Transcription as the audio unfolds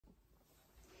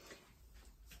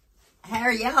How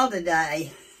are y'all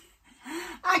today?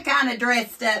 I kind of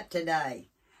dressed up today.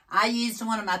 I used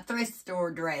one of my thrift store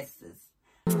dresses.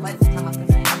 Let's talk about it.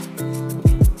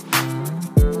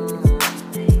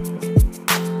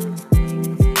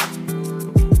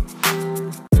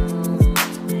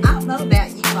 I don't know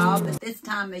about you all, but this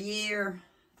time of year,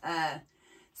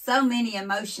 so many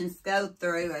emotions go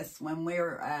through us when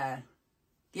we're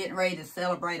getting ready to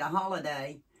celebrate a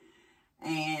holiday.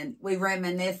 And we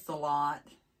reminisce a lot.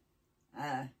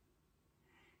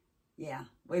 Yeah,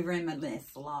 we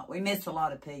reminisce a lot. We miss a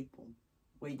lot of people.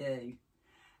 We do.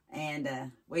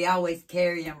 And we always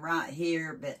carry them right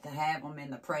here, but to have them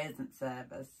in the presence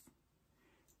of us,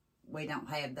 we don't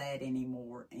have that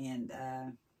anymore. And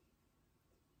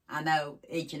I know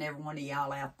each and every one of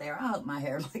y'all out there, I hope my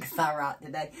hair looks all right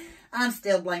today. I'm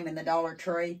still blaming the Dollar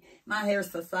Tree. My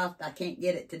hair's so soft I can't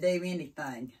get it to do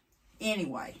anything.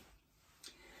 Anyway.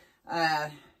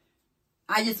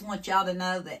 I just want y'all to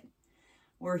know that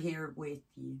we're here with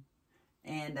you.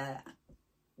 And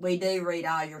we do read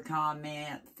all your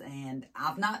comments. And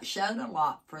I've not showed a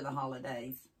lot for the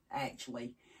holidays,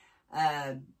 actually.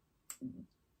 The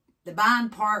buying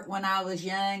part when I was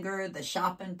younger, the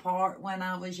shopping part when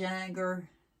I was younger,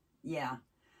 yeah,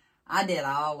 I did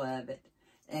all of it.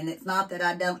 And it's not that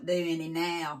I don't do any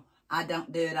now. I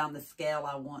don't do it on the scale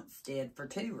I once did for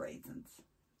two reasons.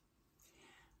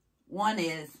 One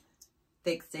is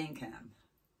fixed income.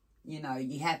 You know,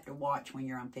 you have to watch when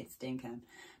you're on fixed income.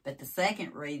 But the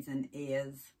second reason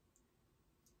is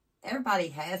everybody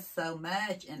has so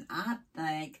much, and I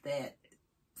think that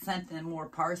something more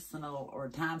personal or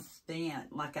time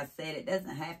spent, like I said, it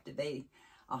doesn't have to be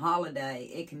a holiday.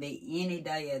 It can be any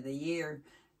day of the year,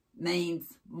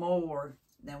 means more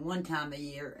than one time a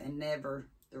year and never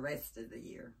the rest of the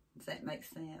year. Does that make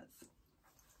sense?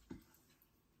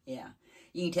 Yeah.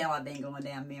 You can tell I've been going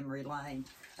down memory lane.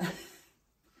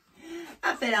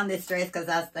 I put on this dress because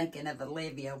I was thinking of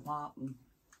Olivia Walton.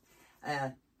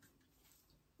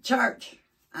 Church.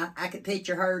 I could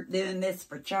picture her doing this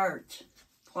for church.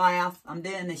 Class, I'm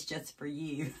doing this just for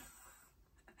you.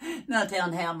 Not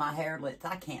telling how my hair looks.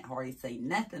 I can't hardly see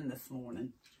nothing this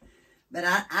morning. But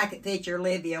I could picture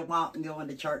Olivia Walton going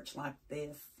to church like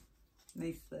this. Let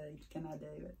me see. Can I do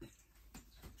it?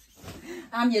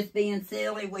 I'm just being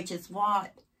silly, which is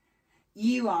what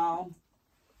you all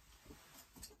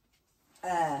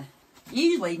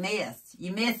usually miss.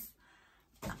 You miss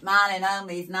mine and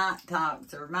Omi's night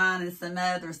talks, or mine and some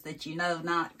others that you know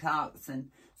night talks, and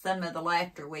some of the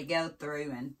laughter we go through,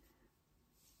 and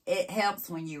it helps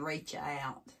when you reach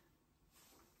out.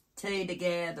 Two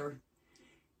together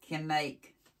can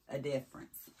make a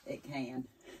difference. It can.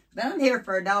 But I'm here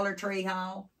for a Dollar Tree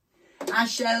haul. I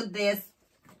showed this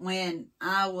when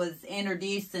I was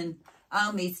introducing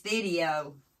Omi's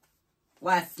video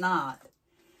last night.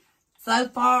 So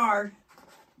far,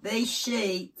 these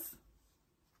sheets,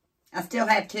 I still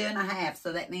have 2.5,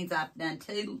 so that means I've done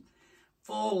 2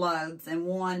 full loads and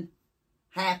 1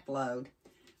 half load.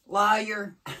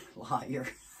 Lawyer,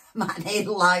 might need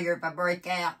a lawyer if I break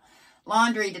out.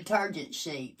 Laundry detergent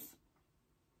sheets.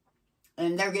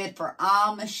 And they're good for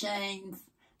all machines.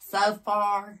 So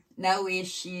far, no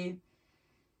issue.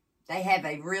 They have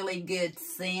a really good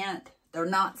scent. They're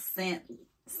not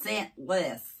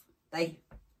scentless. I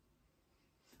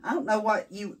don't know what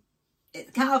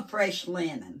it's kind of fresh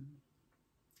linen.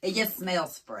 It just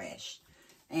smells fresh.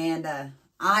 And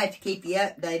I have to keep you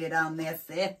updated on this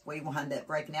if we wind up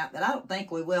breaking out. But I don't think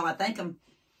we will. I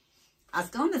was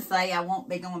going to say I won't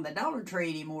be going to the Dollar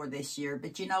Tree anymore this year.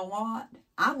 But you know what?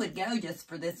 I would go just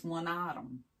for this one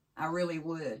item. I really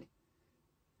would.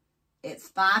 It's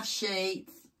 5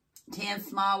 sheets. 10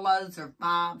 small loads or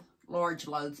 5 large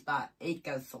loads by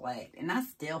Eco Select. And I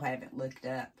still haven't looked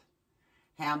up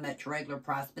how much regular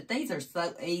price. But these are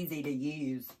so easy to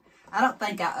use. I don't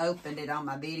think I opened it on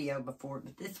my video before,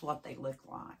 but this is what they look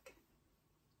like.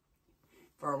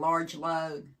 For a large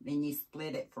load, then you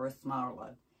split it for a small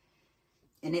load.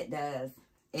 And it does.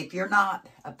 If you're not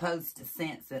opposed to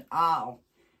scents at all,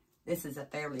 this is a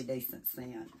fairly decent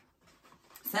scent.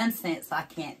 Some scents I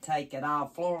can't take at all.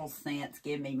 Floral scents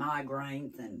give me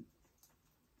migraines. And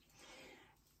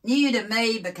new to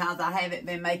me because I haven't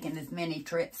been making as many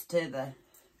trips to the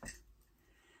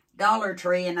Dollar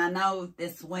Tree. And I know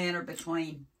this winter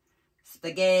between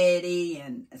spaghetti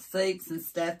and soups and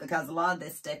stuff, because a lot of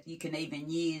this stuff you can even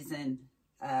use in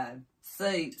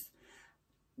soups.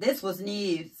 This was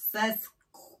new.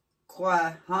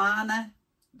 Susquehanna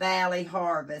Valley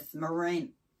Harvest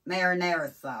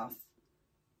Marinara Sauce.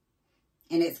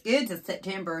 And it's good to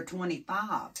September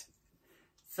 25.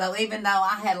 So even though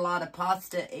I had a lot of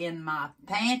pasta in my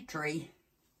pantry,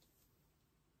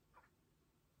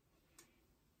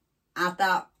 I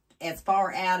thought as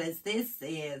far out as this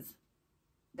is,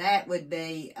 that would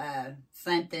be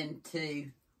something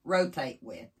to rotate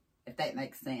with, if that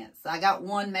makes sense. So I got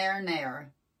one marinara.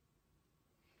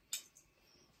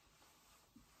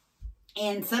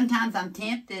 And sometimes I'm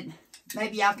tempted,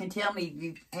 maybe y'all can tell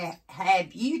me,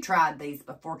 have you tried these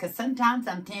before? Because sometimes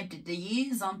I'm tempted to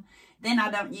use them. Then I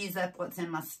don't use up what's in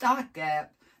my stock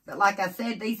up. But like I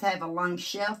said, these have a long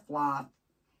shelf life.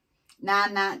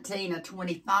 $9.19 a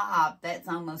 25, that's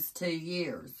almost 2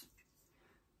 years.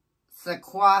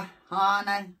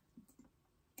 Susquehanna,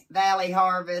 Valley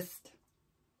Harvest,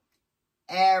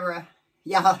 Era.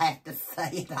 Y'all have to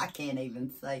say it. I can't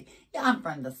even say. Yeah, I'm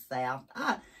from the South.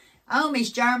 I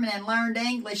Amy's German and learned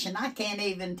English, and I can't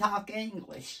even talk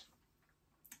English.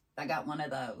 I got one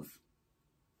of those.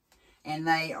 And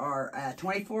they are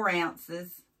 24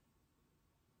 ounces.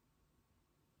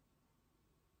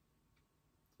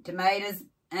 Tomatoes,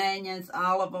 onions,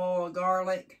 olive oil,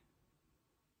 garlic,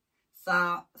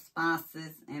 salt,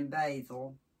 spices, and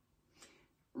basil.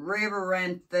 River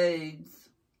Run Foods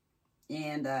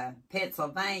in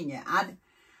Pennsylvania.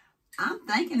 I'm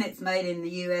thinking it's made in the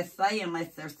USA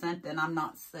unless there's something I'm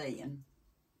not seeing.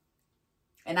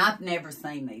 And I've never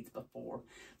seen these before.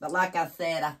 But like I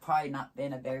said, I've probably not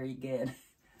been a very good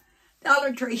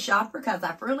Dollar Tree shopper because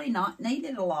I've really not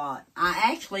needed a lot.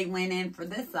 I actually went in for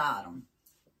this item.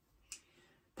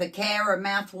 Picara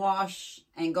mouthwash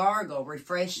and gargle,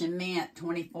 refreshing mint,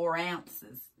 24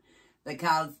 ounces.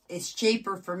 Because it's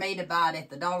cheaper for me to buy it at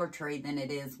the Dollar Tree than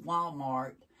it is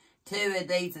Walmart. 2 of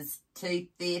these is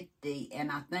 $2.50,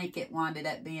 and I think it wound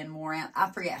up being more out. I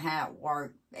forget how it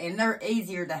worked. And they're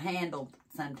easier to handle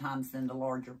sometimes than the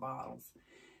larger bottles.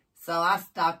 So I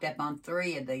stocked up on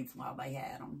 3 of these while they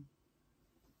had them.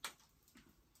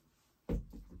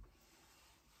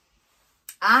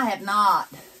 I have not.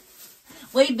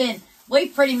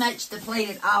 We've pretty much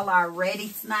depleted all our ready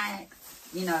snacks.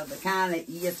 You know, the kind that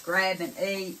you just grab and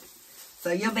eat.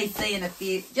 So you'll be seeing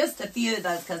just a few of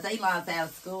those because Eli's out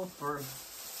of school for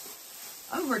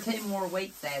over 2 more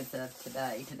weeks as of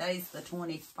today. Today's the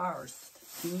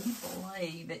 21st. Can you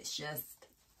believe it's just,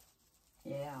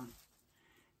 yeah,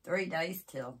 3 days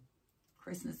till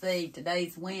Christmas Eve.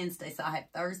 Today's Wednesday, so I have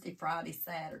Thursday, Friday,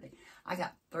 Saturday. I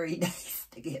got 3 days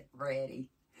to get ready.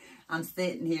 I'm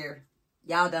sitting here.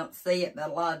 Y'all don't see it, but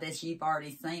a lot of this you've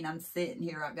already seen. I'm sitting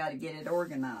here. I've got to get it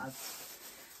organized.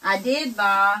 I did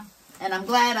buy, and I'm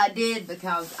glad I did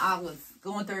because I was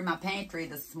going through my pantry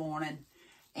this morning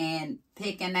and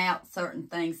picking out certain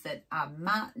things that I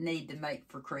might need to make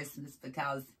for Christmas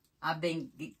because I've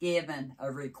been given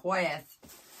a request.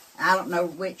 I don't know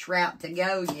which route to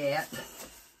go yet.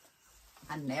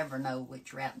 I never know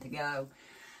which route to go.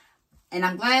 And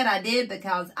I'm glad I did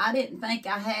because I didn't think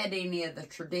I had any of the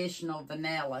traditional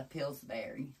vanilla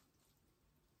Pillsbury.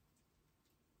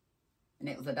 And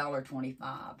it was $1.25.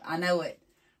 I know it,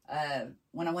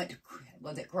 when I went to,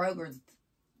 was it Kroger's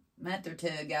a month or 2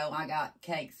 ago, I got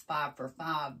cakes 5 for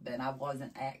 $5, but I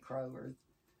wasn't at Kroger's.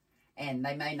 And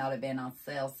they may not have been on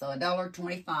sale. So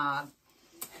 $1.25.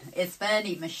 It's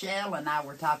funny, Michelle and I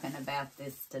were talking about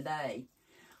this today.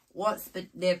 What's the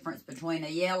difference between a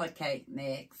yellow cake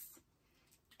mix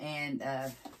and,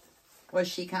 what's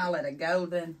she call it, a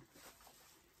golden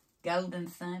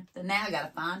something? Now I got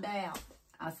to find out.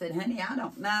 I said, honey, I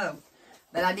don't know.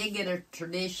 But I did get a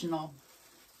traditional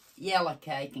yellow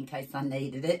cake in case I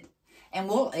needed it. And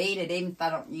we'll eat it even if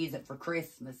I don't use it for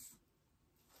Christmas.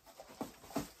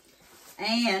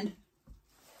 And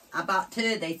I bought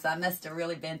 2 of these, so I must have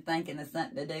really been thinking of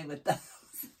something to do with those.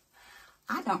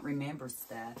 I don't remember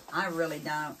stuff. I really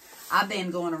don't. I've been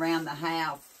going around the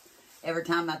house every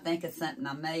time I think of something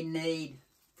I may need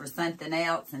for something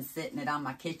else and sitting it on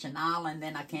my kitchen island.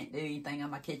 Then I can't do anything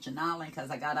on my kitchen island because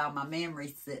I got all my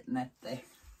memories sitting up there.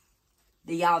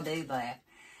 Do y'all do that?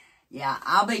 Yeah,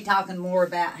 I'll be talking more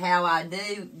about how I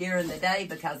do during the day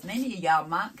because many of y'all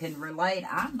might can relate.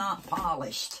 I'm not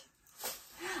polished.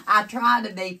 I try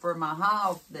to be for my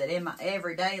house, but in my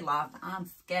everyday life, I'm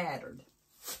scattered.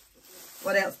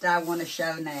 What else do I want to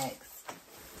show next?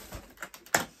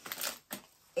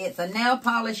 It's a nail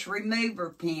polish remover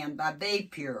pen by Be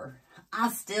Pure. I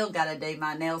still got to do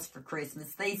my nails for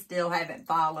Christmas. These still haven't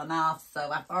fallen off, so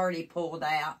I've already pulled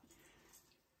out,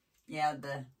 yeah,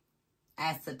 the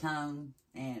acetone,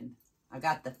 and I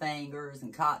got the fingers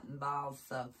and cotton balls,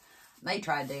 so I may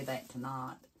try to do that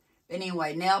tonight. But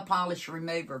anyway, nail polish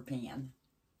remover pen.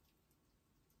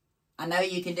 I know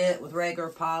you can do it with regular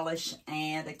polish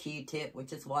and a Q-tip,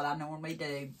 which is what I normally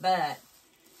do, but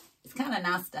it's kind of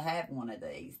nice to have one of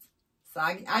these. So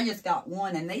I just got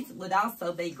one, and these would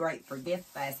also be great for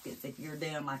gift baskets if you're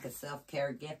doing like a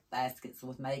self-care gift baskets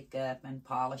with makeup and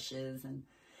polishes and,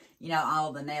 you know,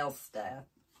 all the nail stuff.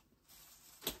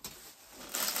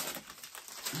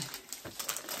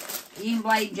 You can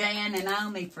blame Jan and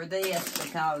Naomi for this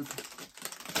because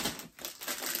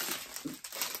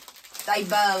they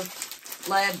both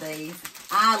love these.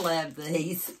 I love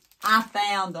these. I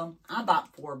found them. I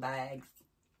bought 4 bags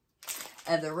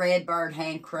of the Redbird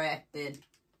handcrafted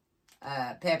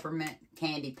peppermint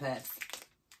candy puffs.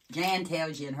 Jan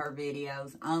tells you in her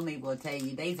videos. Naomi will tell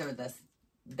you these are the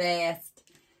best,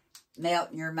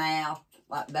 melt in your mouth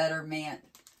like buttermint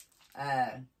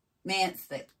mints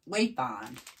that we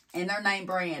find. And they're name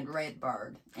brand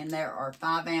Redbird. And there are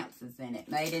 5 ounces in it,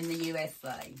 made in the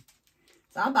USA.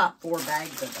 So I bought 4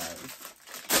 bags of those.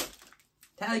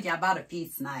 Told you I bought a few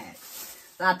snacks.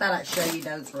 So I thought I'd show you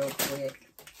those real quick.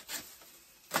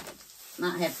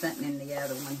 Might have something in the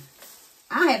other one.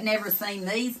 I have never seen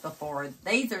these before.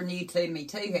 These are new to me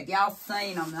too. Have y'all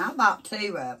seen them? I bought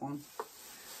 2 of them.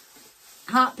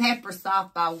 Hot pepper sauce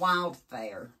by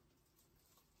Wildfire.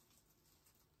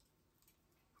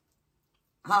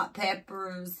 Hot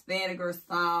peppers, vinegar,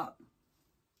 salt.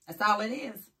 That's all it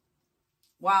is.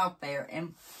 Wildfire.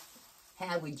 And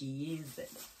how would you use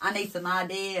it? I need some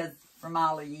ideas from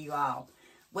all of you all.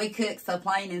 We cook so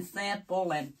plain and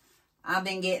simple, and I've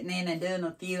been getting in and doing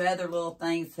a few other little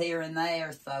things here and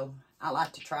there, so I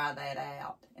like to try that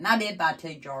out. And I did buy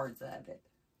 2 jars of it.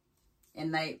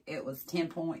 And it was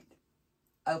 10.05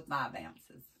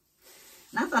 ounces.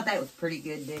 And I thought that was a pretty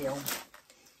good deal.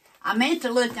 I meant to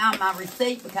look on my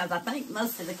receipt because I think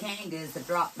most of the canned goods have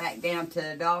dropped back down to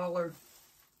 $1.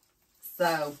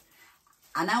 So,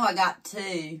 I know I got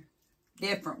 2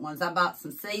 different ones. I bought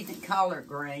some seasoned collard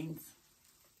greens.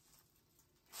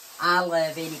 I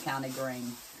love any kind of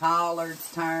green.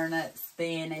 Collards, turnips,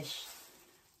 spinach.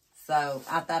 So,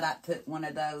 I thought I'd put one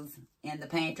of those in the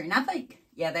pantry. And I think,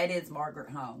 yeah, that is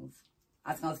Margaret Holmes.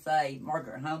 I was going to say,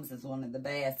 Margaret Holmes is one of the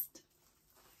best.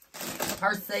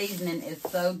 Her seasoning is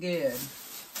so good.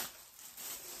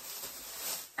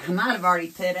 I might have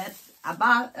already put it. I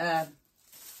bought, I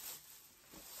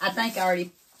think I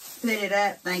already put it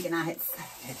up thinking I had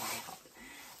set it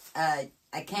out.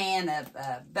 A can of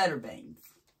butter beans.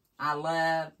 I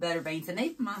love butter beans, and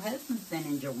even my husband's been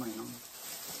enjoying them.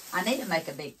 I need to make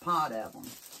a big pot of them.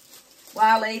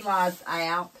 While Eli's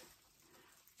out,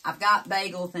 I've got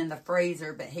bagels in the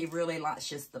freezer, but he really likes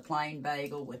just the plain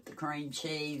bagel with the cream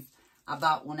cheese. I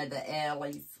bought one of the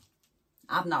Ellie's.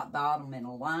 I've not bought them in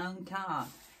a long time.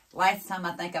 Last time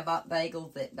I think I bought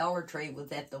bagels at Dollar Tree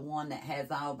was at the one that has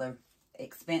all the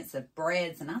expensive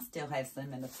breads, and I still have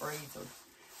some in the freezer.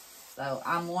 So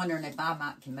I'm wondering if I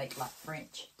might can make like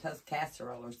French toast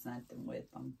casserole or something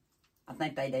with them. I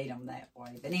think they'd eat them that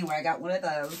way. But anyway, I got one of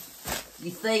those.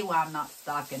 You see why I'm not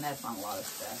stocking up on a lot of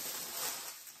stuff.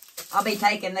 I'll be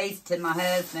taking these to my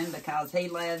husband because he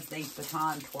loves these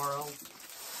pecan twirls.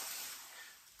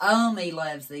 Omi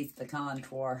loves these pecan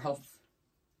twirls.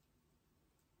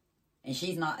 And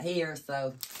she's not here,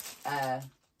 so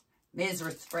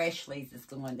Mrs. Freshley's is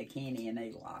going to Kenny and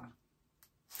Eli.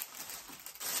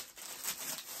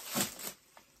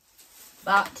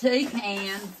 Bought 2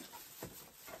 cans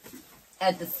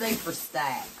at the Super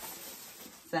Stacks.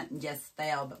 Something just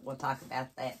fell, but we'll talk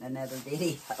about that in another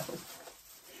video.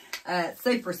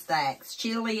 Super Stacks,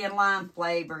 chili and lime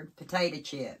flavored potato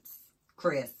chips,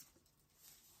 crisp.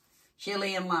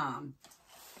 Chili and lime.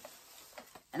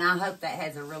 And I hope that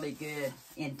has a really good,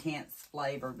 intense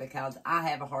flavor because I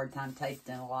have a hard time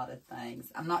tasting a lot of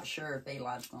things. I'm not sure if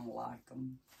Eli's going to like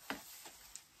them.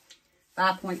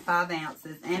 5.5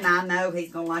 ounces. And I know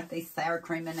he's going to like these sour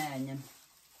cream and onion.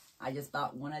 I just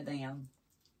bought one of them.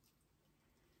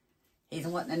 He's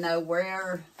wanting to know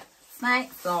where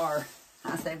snacks are.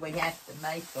 I said we have to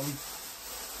make them.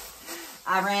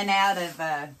 I ran out of,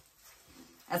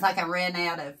 it's like I ran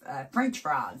out of French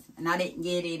fries. And I didn't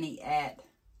get any at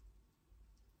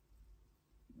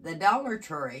the Dollar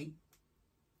Tree.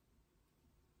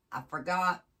 I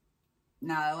forgot.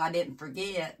 No, I didn't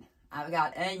forget. I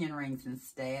got onion rings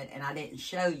instead, and I didn't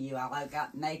show you. I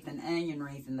got Nathan onion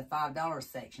rings in the $5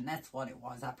 section. That's what it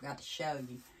was. I forgot to show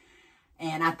you.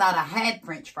 And I thought I had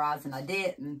French fries, and I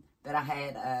didn't. But I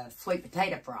had sweet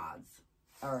potato fries,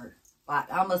 or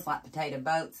like almost like potato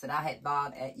boats that I had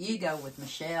bought at Yugo with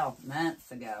Michelle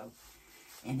months ago.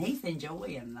 And he's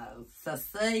enjoying those. So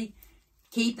see,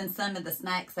 keeping some of the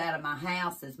snacks out of my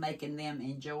house is making them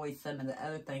enjoy some of the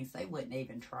other things they wouldn't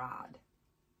even tried.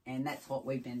 And that's what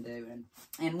we've been doing.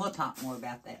 And we'll talk more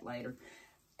about that later.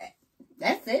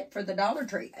 That's it for the Dollar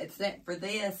Tree. Except for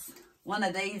this, one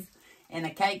of these. and a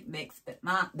cake mix, but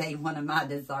might be one of my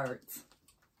desserts.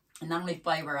 And the only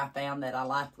flavor I found that I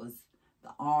liked was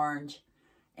the orange.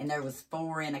 And there was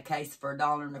 4 in a case for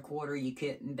 $1.25. You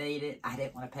couldn't beat it. I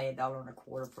didn't want to pay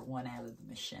 $1.25 for one out of the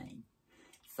machine.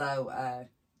 So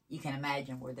you can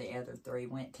imagine where the other 3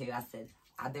 went to. I said,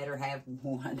 I better have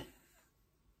one.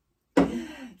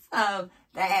 So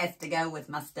that has to go with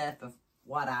my stuff of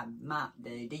what I might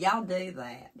do. Do y'all do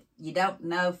that? You don't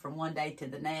know from one day to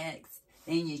the next.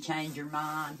 Then you change your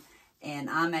mind. And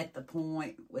I'm at the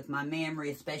point with my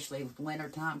memory, especially with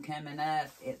wintertime coming up,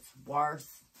 it's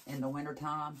worse in the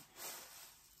wintertime.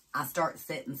 I start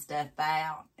setting stuff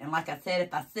out. And like I said,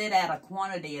 if I set out a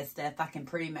quantity of stuff, I can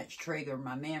pretty much trigger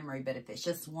my memory. But if it's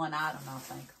just one item, I'll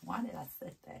think, why did I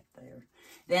set that there?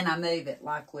 Then I move it,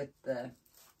 like with the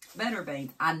butter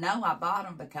beans. I know I bought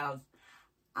them because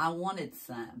I wanted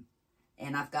some.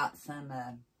 And I've got some,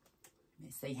 let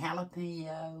me see,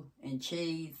 jalapeno and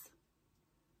cheese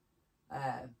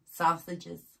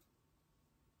sausages.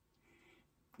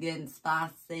 Good and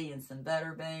spicy, and some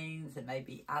butter beans, and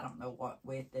maybe, I don't know what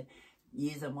with it.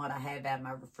 Using what I have out of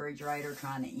my refrigerator,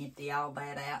 trying to empty all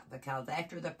that out, because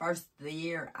after the first of the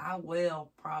year, I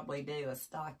will probably do a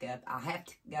stock up. I have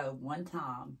to go one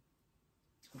time.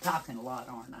 I'm talking a lot,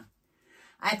 aren't I?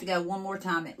 I have to go one more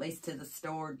time at least to the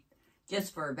store,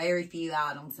 just for very few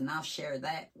items, and I'll share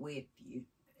that with you.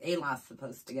 Eli's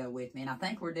supposed to go with me, and I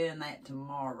think we're doing that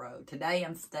tomorrow. Today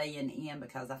I'm staying in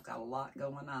because I've got a lot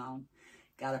going on.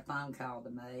 Got a phone call to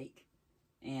make.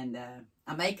 And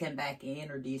I may come back and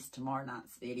introduce tomorrow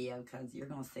night's video, because you're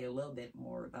going to see a little bit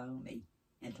more of Omi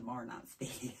in tomorrow night's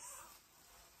video.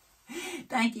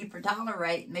 Thank you for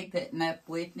tolerating me, putting up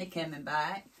with me, coming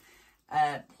back.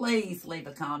 Please leave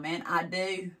a comment. I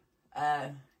do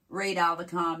read all the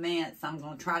comments. I'm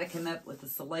going to try to come up with a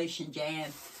solution.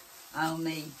 Jan,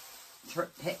 Omi,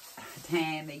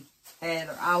 Tammy,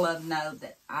 Heather, all of them know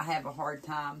that I have a hard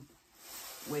time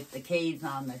with the keys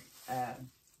on the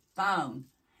phone.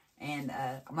 And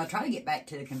I'm going to try to get back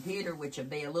to the computer, which will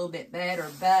be a little bit better.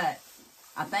 But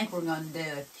I think we're going to do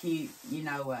a few, you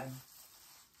know,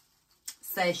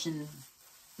 session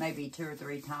maybe 2 or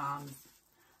 3 times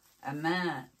a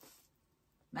month.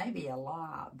 Maybe a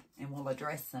live. And we'll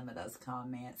address some of those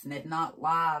comments. And if not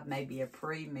live, maybe a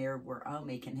premiere where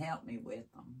Omi can help me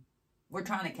with them. We're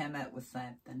trying to come up with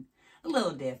something a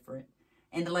little different.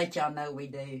 And to let y'all know we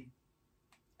do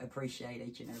appreciate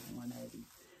each and every one of you.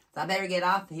 So I better get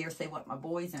off of here, see what my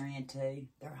boys are into.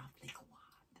 They're awfully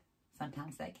quiet.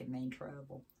 Sometimes that can mean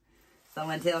trouble. So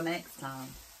until next time,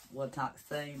 we'll talk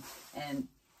soon. And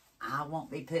I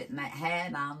won't be putting that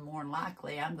hat on. More than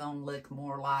likely, I'm going to look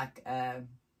more like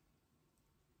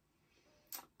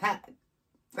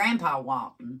Grandpa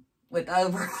Walton with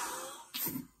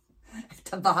overalls,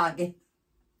 toboggan.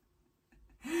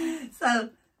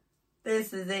 So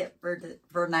this is it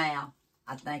for now.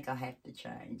 I think I have to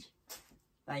change.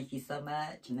 Thank you so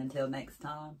much, and until next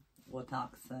time, we'll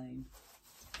talk soon.